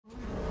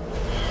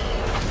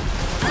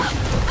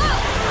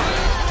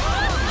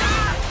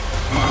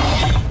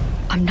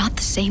I'm not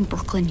the same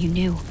Brooklyn you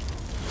knew.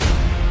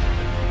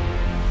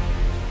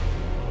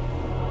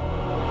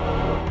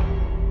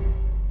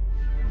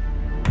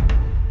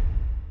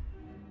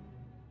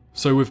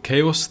 So with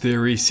Chaos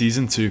Theory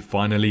Season 2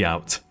 finally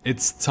out,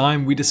 it's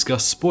time we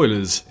discuss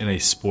spoilers in a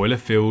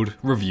spoiler-filled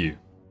review.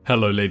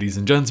 Hello ladies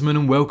and gentlemen,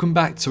 and welcome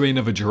back to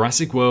another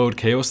Jurassic World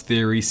Chaos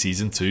Theory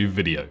Season 2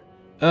 video.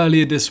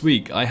 Earlier this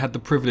week I had the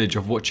privilege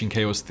of watching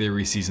Chaos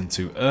Theory Season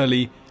 2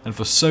 early, and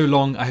for so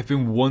long I have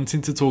been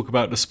wanting to talk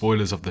about the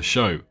spoilers of the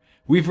show.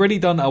 We've already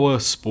done our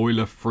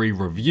spoiler-free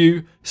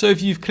review, so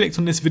if you've clicked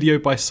on this video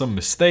by some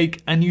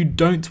mistake and you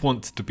don't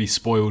want to be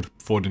spoiled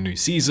for the new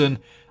season,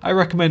 I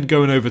recommend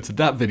going over to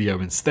that video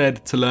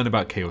instead to learn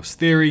about Chaos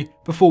Theory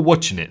before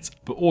watching it,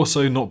 but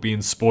also not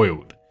being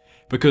spoiled.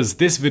 Because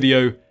this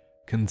video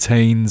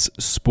contains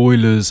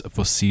spoilers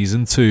for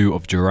Season 2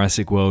 of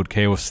Jurassic World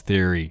Chaos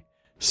Theory.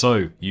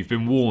 So, you've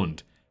been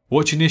warned.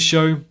 Watching this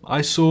show,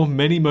 I saw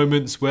many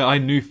moments where I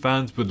knew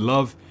fans would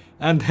love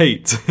and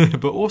hate,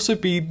 but also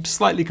be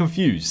slightly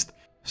confused.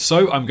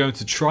 So I'm going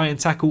to try and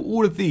tackle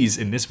all of these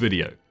in this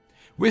video.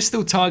 We're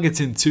still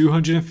targeting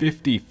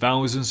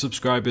 250,000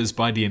 subscribers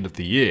by the end of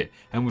the year,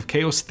 and with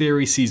Chaos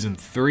Theory Season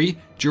 3,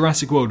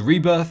 Jurassic World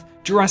Rebirth,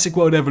 Jurassic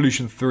World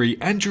Evolution 3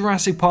 and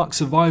Jurassic Park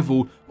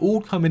Survival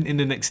all coming in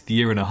the next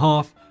year and a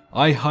half,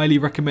 I highly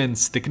recommend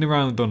sticking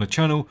around on the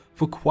channel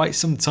for quite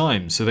some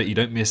time so that you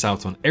don't miss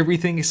out on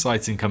everything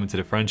exciting coming to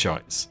the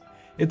franchise.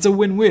 It's a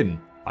win-win.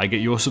 I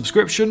get your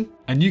subscription,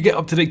 and you get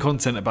up-to-date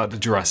content about the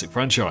Jurassic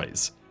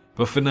franchise.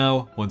 But for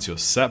now, once you're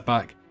sat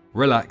back,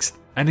 relaxed,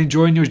 and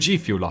enjoying your G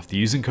Fuel after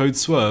using code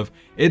SWERVE,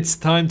 it's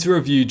time to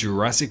review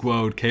Jurassic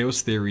World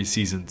Chaos Theory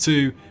Season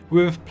 2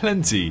 with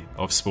plenty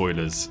of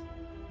spoilers.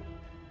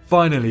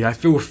 Finally, I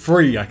feel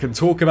free, I can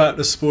talk about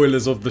the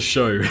spoilers of the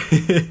show.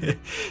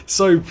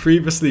 So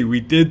previously we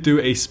did do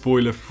a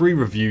spoiler-free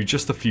review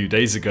just a few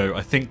days ago,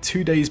 I think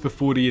 2 days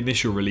before the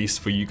initial release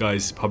for you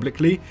guys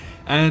publicly,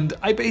 and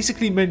I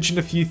basically mentioned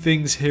a few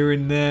things here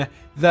and there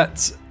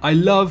that I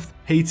loved,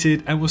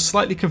 hated, and was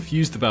slightly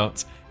confused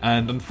about,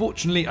 and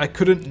unfortunately I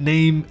couldn't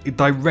name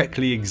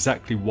directly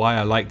exactly why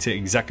I liked it,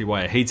 exactly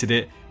why I hated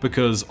it,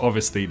 because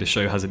obviously the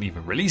show hasn't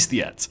even released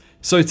yet.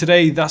 So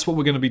today that's what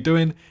we're going to be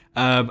doing,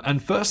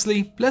 and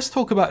firstly let's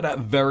talk about that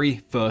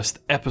very first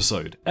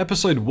episode.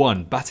 Episode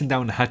 1, Batten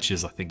Down the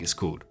Hatches I think it's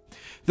called.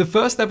 The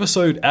first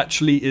episode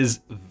actually is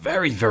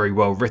very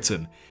well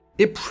written.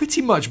 It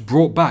pretty much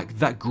brought back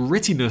that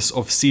grittiness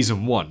of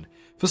Season 1.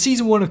 For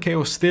Season 1 of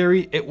Chaos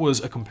Theory, it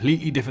was a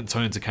completely different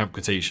tone to Camp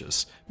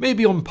Cretaceous.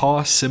 Maybe on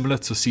par similar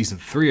to Season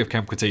 3 of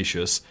Camp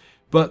Cretaceous,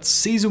 but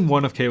Season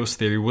 1 of Chaos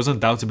Theory was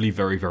undoubtedly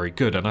very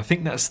good, and I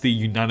think that's the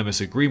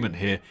unanimous agreement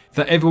here,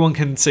 that everyone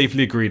can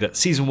safely agree that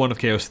Season 1 of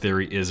Chaos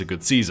Theory is a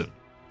good season.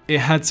 It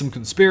had some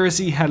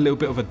conspiracy, had a little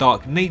bit of a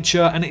dark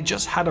nature, and it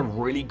just had a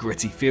really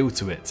gritty feel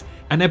to it.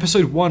 And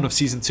Episode 1 of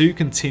Season 2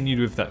 continued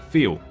with that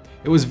feel.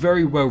 It was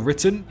very well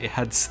written, it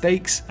had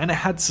stakes, and it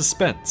had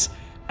suspense.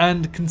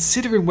 And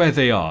considering where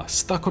they are,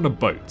 stuck on a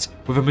boat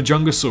with a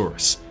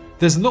Majungasaurus,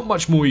 there's not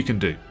much more you can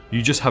do.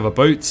 You just have a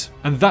boat,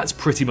 and that's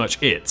pretty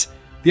much it.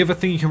 The other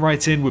thing you can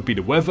write in would be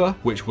the weather,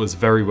 which was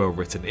very well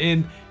written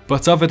in,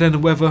 but other than the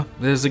weather,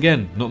 there's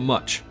again not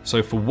much.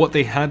 So for what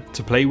they had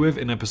to play with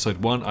in Episode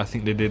 1, I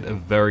think they did a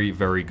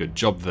very good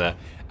job there,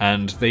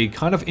 and they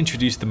kind of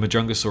introduced the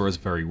Majungasaurus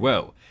very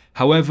well.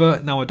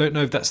 However, now I don't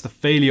know if that's the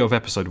failure of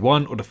Episode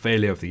 1 or the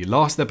failure of the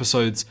last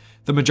episodes,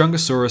 the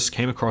Majungasaurus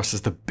came across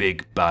as the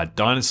big bad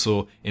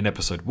dinosaur in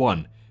Episode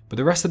 1, but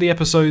the rest of the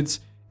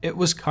episodes, it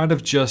was kind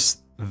of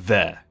just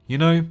there, you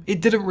know? It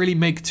didn't really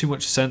make too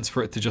much sense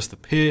for it to just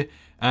appear,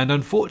 and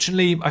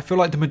unfortunately I feel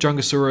like the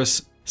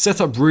Majungasaurus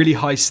set up really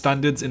high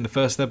standards in the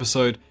first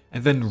episode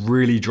and then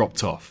really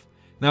dropped off.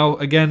 Now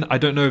again, I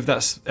don't know if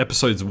that's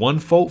Episode's 1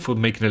 fault for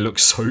making it look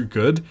so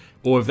good,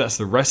 or if that's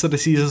the rest of the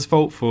season's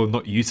fault for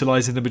not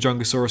utilising the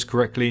Majungasaurus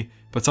correctly,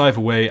 but either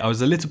way, I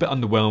was a little bit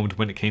underwhelmed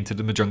when it came to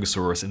the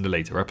Majungasaurus in the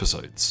later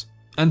episodes.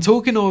 And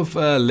talking of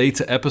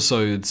later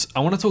episodes,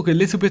 I want to talk a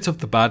little bit of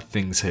the bad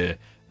things here.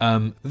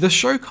 The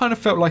show kind of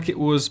felt like it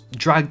was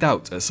dragged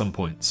out at some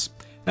points.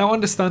 Now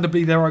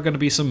understandably there are going to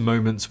be some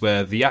moments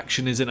where the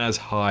action isn't as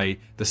high,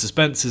 the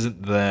suspense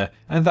isn't there,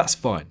 and that's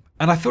fine.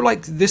 And I feel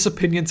like this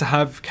opinion to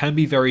have can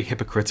be very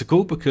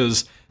hypocritical,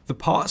 because the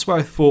parts where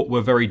I thought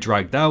were very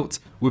dragged out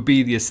would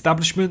be the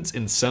establishment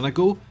in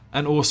Senegal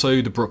and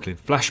also the Brooklyn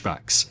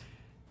flashbacks.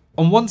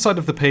 On one side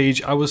of the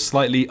page I was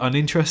slightly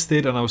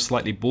uninterested and I was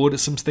slightly bored at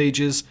some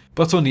stages,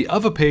 but on the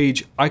other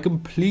page I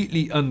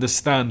completely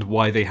understand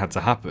why they had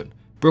to happen.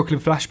 Brooklyn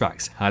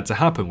flashbacks had to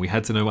happen, we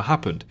had to know what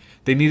happened.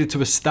 They needed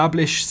to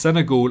establish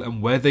Senegal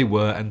and where they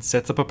were and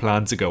set up a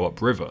plan to go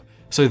upriver.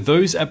 So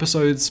those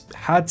episodes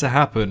had to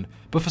happen,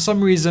 but for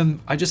some reason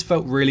I just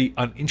felt really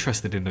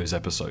uninterested in those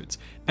episodes.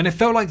 And it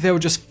felt like they were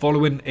just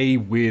following a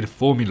weird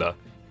formula.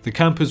 The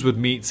campers would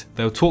meet,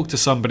 they'll talk to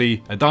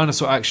somebody, a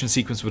dinosaur action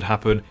sequence would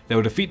happen,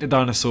 they'll defeat the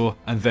dinosaur,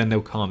 and then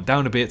they'll calm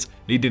down a bit,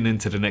 leading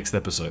into the next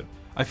episode.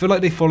 I feel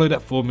like they follow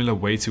that formula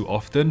way too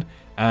often,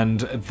 and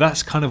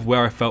that's kind of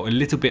where I felt a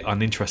little bit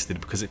uninterested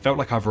because it felt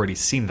like I've already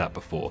seen that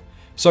before.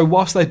 So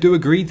whilst I do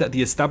agree that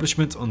the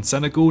establishment on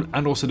Senegal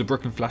and also the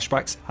Brooklyn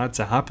flashbacks had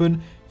to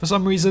happen, for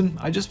some reason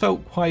I just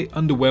felt quite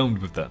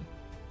underwhelmed with them.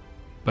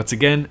 But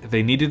again,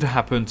 they needed to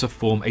happen to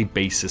form a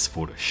basis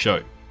for the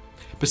show.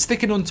 But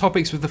sticking on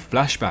topics with the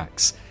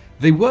flashbacks,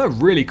 they were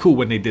really cool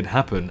when they did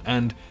happen,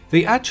 and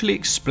they actually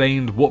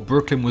explained what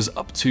Brooklyn was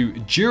up to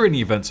during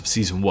the events of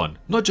season 1,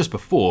 not just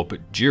before,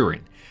 but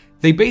during.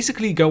 They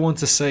basically go on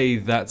to say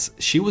that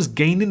she was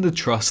gaining the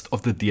trust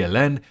of the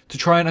DLN to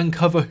try and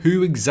uncover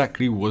who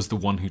exactly was the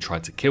one who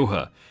tried to kill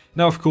her.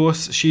 Now of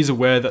course, she's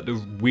aware that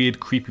the weird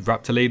creepy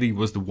raptor lady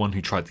was the one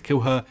who tried to kill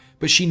her,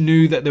 but she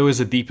knew that there was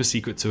a deeper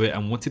secret to it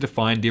and wanted to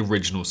find the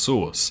original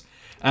source.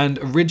 And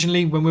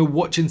originally, when we were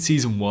watching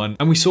season 1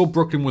 and we saw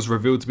Brooklyn was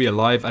revealed to be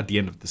alive at the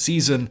end of the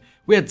season,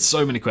 we had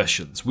so many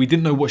questions. We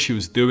didn't know what she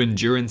was doing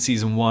during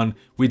season 1,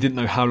 we didn't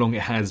know how long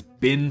it has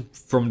been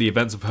from the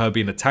events of her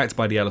being attacked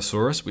by the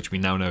Allosaurus, which we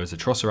now know as the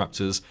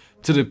Troceraptors,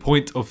 to the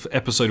point of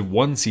episode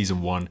 1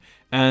 season 1,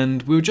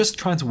 and we were just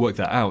trying to work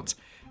that out.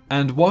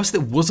 And whilst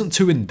it wasn't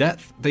too in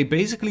depth, they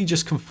basically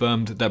just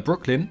confirmed that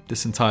Brooklyn,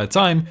 this entire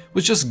time,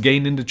 was just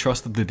gaining the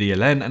trust of the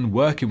DLN and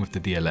working with the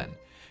DLN.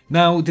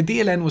 Now, the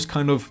DLN was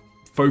kind of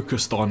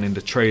focused on in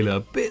the trailer a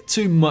bit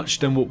too much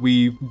than what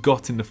we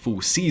got in the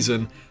full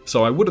season,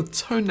 so I would have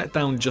toned that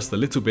down just a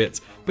little bit,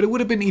 but it would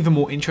have been even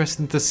more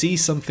interesting to see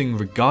something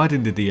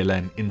regarding the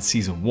DLN in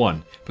season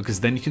 1,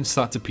 because then you can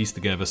start to piece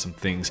together some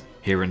things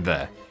here and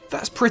there.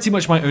 That's pretty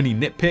much my only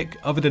nitpick.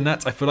 Other than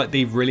that, I feel like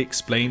they've really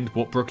explained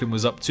what Brooklyn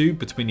was up to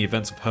between the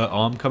events of her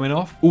arm coming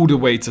off all the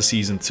way to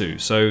season 2,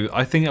 so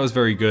I think that was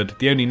very good.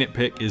 The only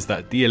nitpick is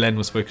that DLN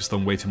was focused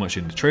on way too much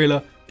in the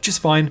trailer, which is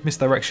fine,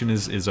 misdirection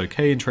is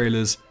okay in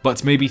trailers,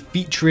 but maybe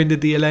featuring the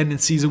DLN in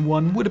season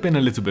 1 would have been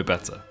a little bit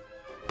better.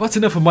 But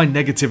enough of my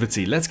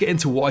negativity, let's get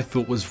into what I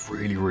thought was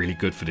really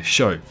good for this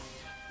show.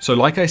 So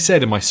like I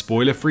said in my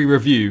spoiler-free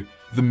review,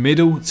 the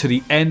middle to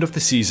the end of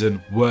the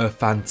season were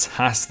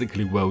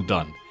fantastically well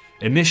done.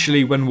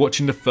 Initially, when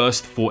watching the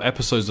first 4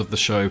 episodes of the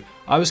show,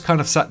 I was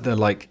kind of sat there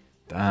like,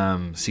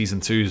 damn, season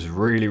 2 is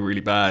really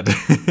bad.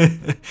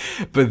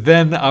 But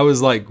then I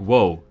was like,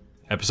 whoa.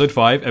 Episode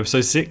 5,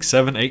 episode 6,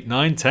 7, 8,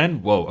 9,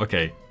 10, whoa,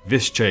 okay,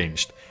 this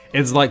changed.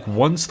 It's like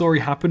one story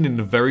happened in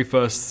the very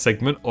first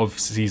segment of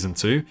season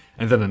 2,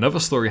 and then another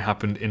story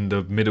happened in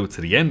the middle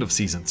to the end of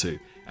season 2.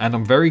 And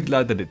I'm very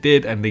glad that it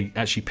did, and they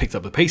actually picked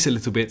up the pace a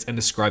little bit and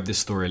described this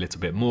story a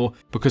little bit more,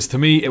 because to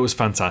me, it was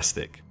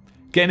fantastic.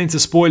 Getting into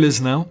spoilers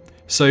now,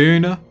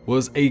 Sayuna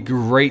was a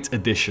great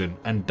addition,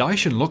 and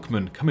Daishin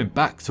Lockman coming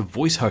back to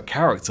voice her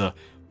character,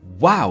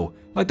 wow!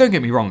 Like, don't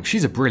get me wrong,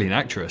 she's a brilliant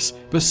actress,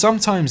 but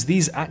sometimes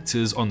these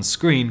actors on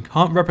screen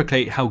can't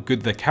replicate how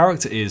good their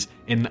character is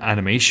in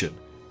animation.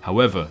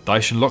 However,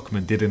 Daishin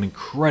Lockman did an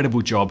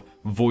incredible job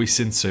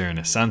voicing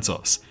Sayuna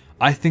Santos.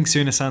 I think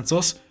Sayuna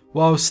Santos,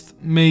 whilst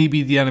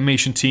maybe the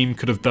animation team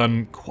could have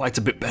done quite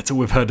a bit better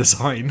with her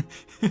design,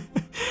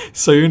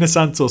 Sayuna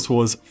Santos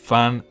was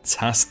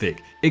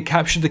fantastic. It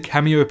captured the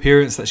cameo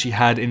appearance that she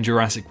had in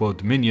Jurassic World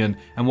Dominion,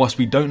 and whilst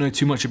we don't know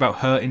too much about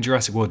her in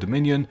Jurassic World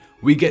Dominion,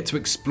 we get to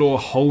explore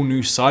a whole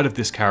new side of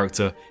this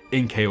character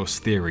in Chaos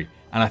Theory,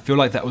 and I feel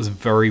like that was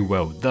very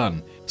well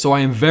done. So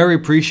I am very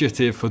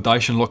appreciative for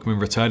Daishin Lockman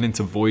returning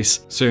to voice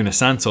Sayuna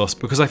Santos,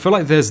 because I feel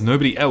like there's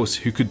nobody else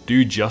who could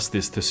do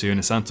justice to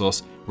Sayuna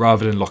Santos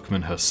rather than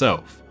Lockman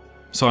herself.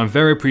 So I'm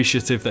very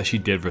appreciative that she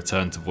did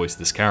return to voice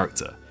this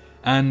character.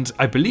 And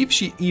I believe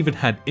she even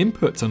had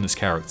input on this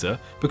character,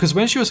 because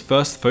when she was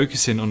first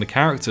focusing on the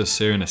character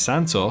Sayuna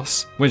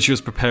Santos, when she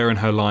was preparing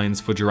her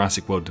lines for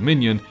Jurassic World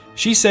Dominion,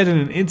 she said in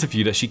an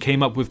interview that she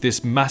came up with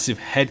this massive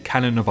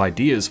headcanon of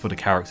ideas for the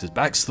character's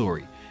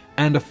backstory.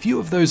 And a few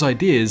of those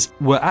ideas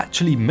were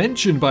actually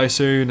mentioned by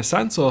Sayuna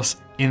Santos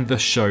in the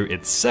show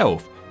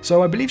itself.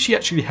 So I believe she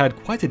actually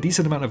had quite a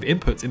decent amount of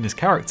input in this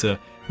character,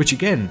 which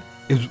again,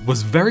 it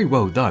was very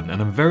well done,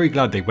 and I'm very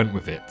glad they went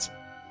with it.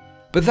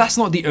 But that's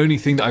not the only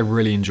thing that I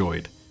really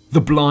enjoyed.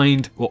 The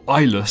blind or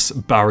eyeless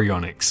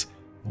baryonyx.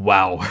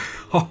 Wow.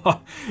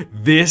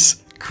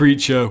 This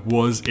creature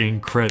was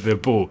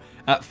incredible.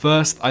 At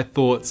first I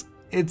thought,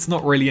 it's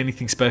not really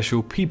anything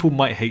special, people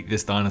might hate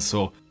this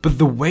dinosaur, but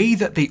the way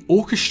that they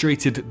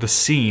orchestrated the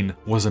scene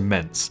was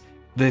immense.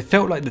 They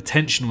felt like the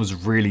tension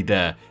was really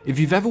there. If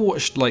you've ever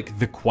watched like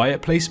the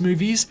Quiet Place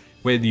movies,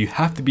 where you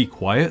have to be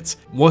quiet,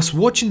 whilst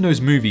watching those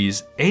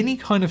movies, any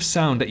kind of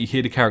sound that you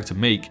hear the character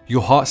make,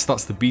 your heart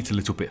starts to beat a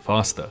little bit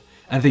faster.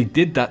 And they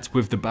did that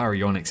with the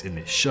baryonyx in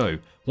this show.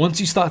 Once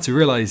you start to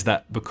realize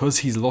that because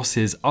he's lost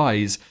his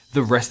eyes,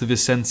 the rest of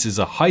his senses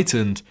are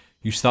heightened,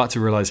 you start to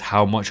realize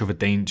how much of a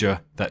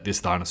danger that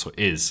this dinosaur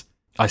is.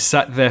 I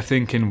sat there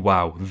thinking,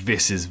 wow,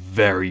 this is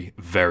very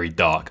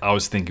dark. I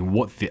was thinking,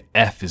 what the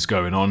F is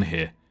going on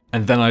here?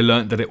 And then I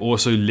learned that it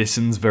also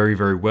listens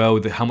very well,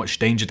 how much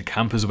danger the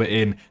campers were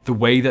in, the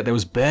way that there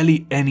was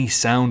barely any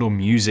sound or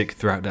music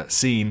throughout that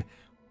scene.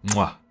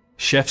 Mwah.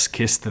 Chef's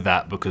kiss to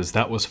that, because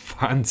that was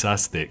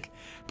fantastic.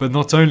 But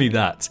not only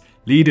that,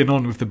 leading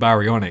on with the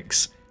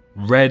baryonyx,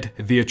 Red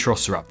the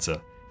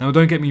Atrociraptor. Now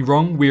don't get me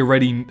wrong, we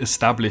already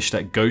established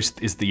that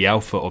Ghost is the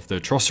alpha of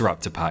the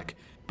Atrociraptor pack,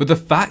 But the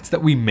fact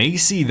that we may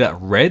see that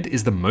Red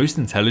is the most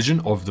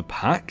intelligent of the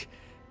pack?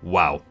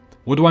 Wow.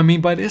 What do I mean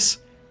by this?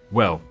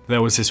 Well,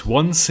 there was this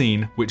one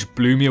scene which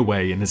blew me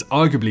away and is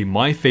arguably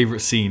my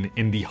favourite scene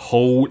in the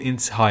whole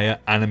entire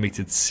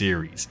animated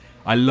series.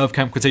 I love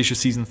Camp Cretaceous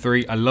Season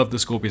 3, I love the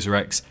Scorpius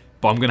Rex,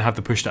 but I'm going to have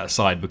to push that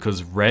aside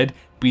because Red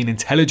being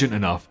intelligent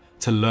enough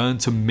to learn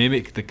to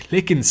mimic the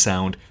clicking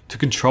sound to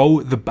control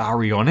the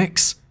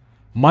baryonyx,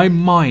 my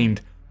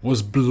mind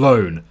was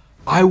blown.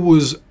 I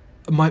was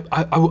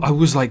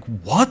like,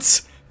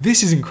 what?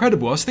 This is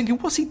incredible. I was thinking,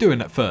 what's he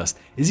doing at first?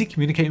 Is he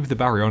communicating with the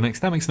baryonyx?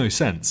 That makes no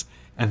sense.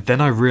 And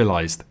then I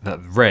realized that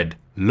Red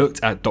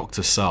looked at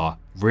Dr. Saar,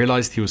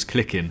 realized he was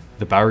clicking,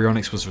 the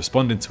baryonyx was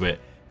responding to it.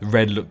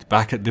 Red looked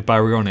back at the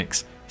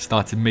baryonyx,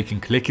 started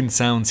making clicking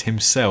sounds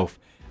himself,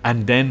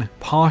 and then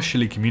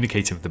partially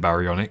communicating with the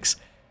baryonyx.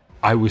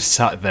 I was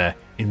sat there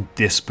in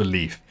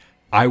disbelief.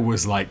 I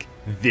was like,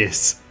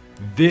 this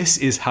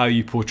is how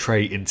you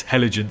portray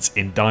intelligence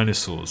in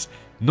dinosaurs.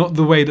 Not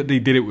the way that they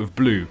did it with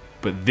Blue,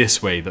 but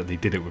this way that they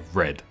did it with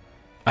Red.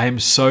 I am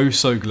so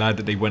glad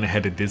that they went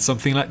ahead and did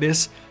something like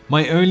this.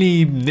 My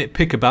only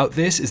nitpick about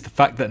this is the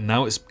fact that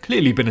now it's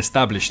clearly been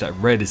established that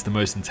Red is the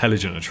most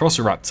intelligent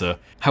Atrociraptor.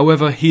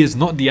 However, he is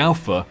not the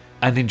alpha,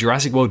 and in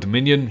Jurassic World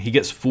Dominion, he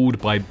gets fooled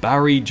by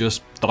Barry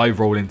just dive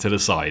rolling to the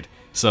side.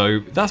 So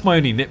that's my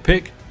only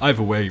nitpick.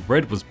 Either way,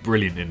 Red was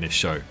brilliant in this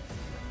show.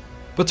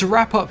 But to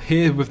wrap up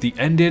here with the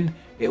ending,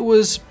 it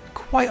was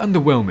quite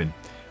underwhelming.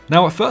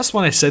 Now at first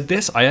when I said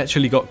this, I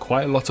actually got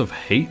quite a lot of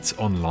hate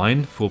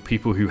online for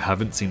people who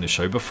haven't seen the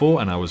show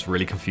before, and I was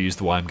really confused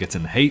why I'm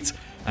getting hate.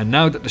 And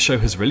now that the show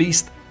has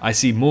released, I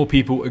see more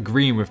people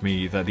agreeing with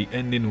me that the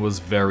ending was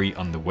very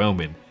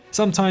underwhelming.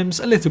 Sometimes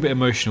a little bit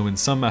emotional in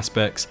some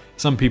aspects,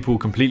 some people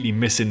completely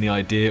missing the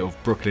idea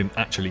of Brooklyn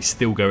actually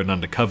still going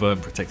undercover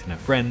and protecting her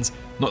friends,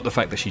 not the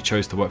fact that she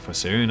chose to work for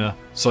Sauna,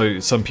 so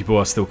some people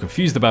are still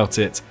confused about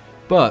it.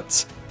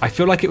 But I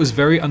feel like it was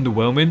very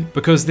underwhelming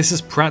because this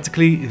is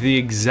practically the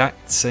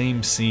exact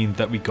same scene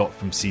that we got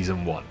from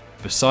Season 1,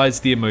 besides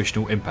the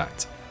emotional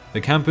impact. The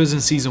campers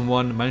in Season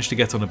 1 managed to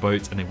get on a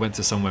boat and they went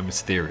to somewhere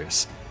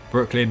mysterious.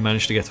 Brooklyn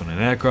managed to get on an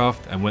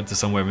aircraft and went to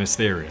somewhere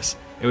mysterious.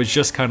 It was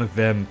just kind of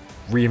them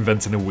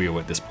reinventing the wheel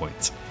at this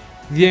point.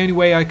 The only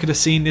way I could have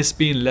seen this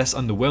being less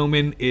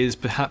underwhelming is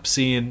perhaps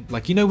seeing,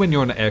 like, you know when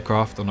you're on an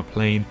aircraft, on a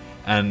plane,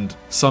 and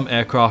some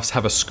aircrafts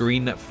have a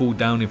screen that fall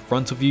down in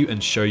front of you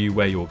and show you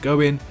where you're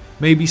going.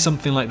 Maybe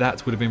something like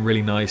that would have been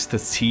really nice to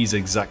tease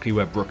exactly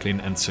where Brooklyn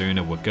and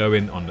Sauna were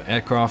going on the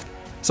aircraft.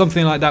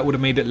 Something like that would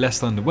have made it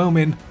less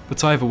underwhelming,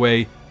 but either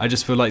way, I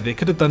just feel like they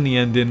could have done the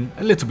ending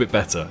a little bit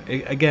better.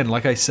 Again,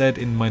 like I said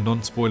in my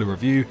non-spoiler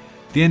review,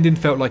 the ending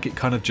felt like it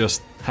kind of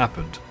just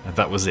happened, and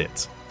that was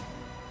it.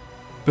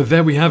 But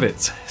there we have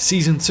it.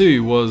 Season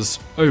 2 was,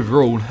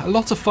 overall, a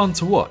lot of fun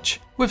to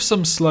watch, with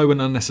some slow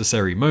and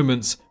unnecessary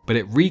moments, but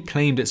it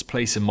reclaimed its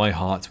place in my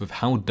heart with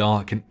how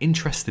dark and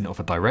interesting of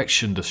a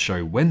direction the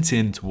show went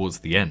in towards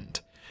the end.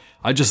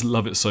 I just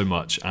love it so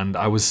much, and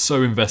I was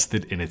so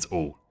invested in it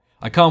all.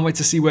 I can't wait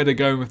to see where they're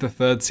going with the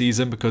third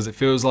season because it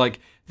feels like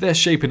they're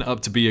shaping it up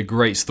to be a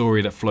great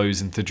story that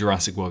flows into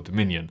Jurassic World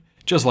Dominion,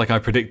 just like I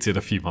predicted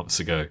a few months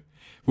ago.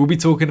 We'll be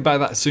talking about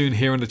that soon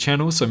here on the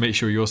channel, so make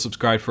sure you're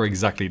subscribed for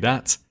exactly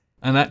that.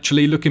 And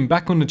actually, looking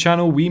back on the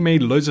channel, we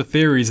made loads of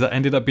theories that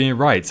ended up being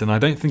right, and I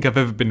don't think I've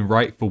ever been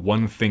right for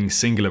one thing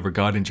singular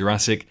regarding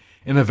Jurassic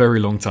in a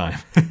very long time.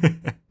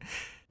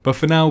 But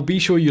for now, be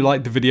sure you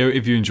like the video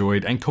if you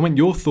enjoyed and comment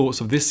your thoughts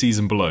of this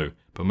season below.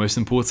 But most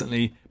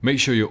importantly, make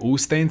sure you're all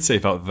staying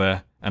safe out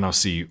there, and I'll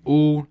see you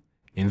all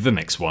in the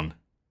next one.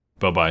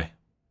 Bye bye.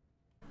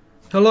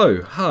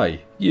 Hello, hi,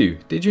 you,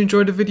 did you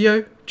enjoy the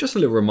video? Just a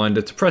little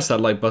reminder to press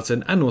that like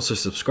button and also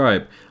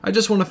subscribe. I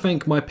just want to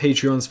thank my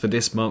Patreons for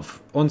this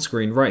month, on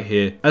screen right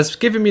here, as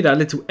giving me that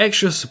little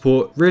extra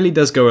support really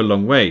does go a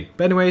long way.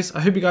 But anyways,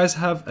 I hope you guys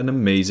have an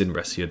amazing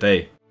rest of your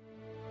day.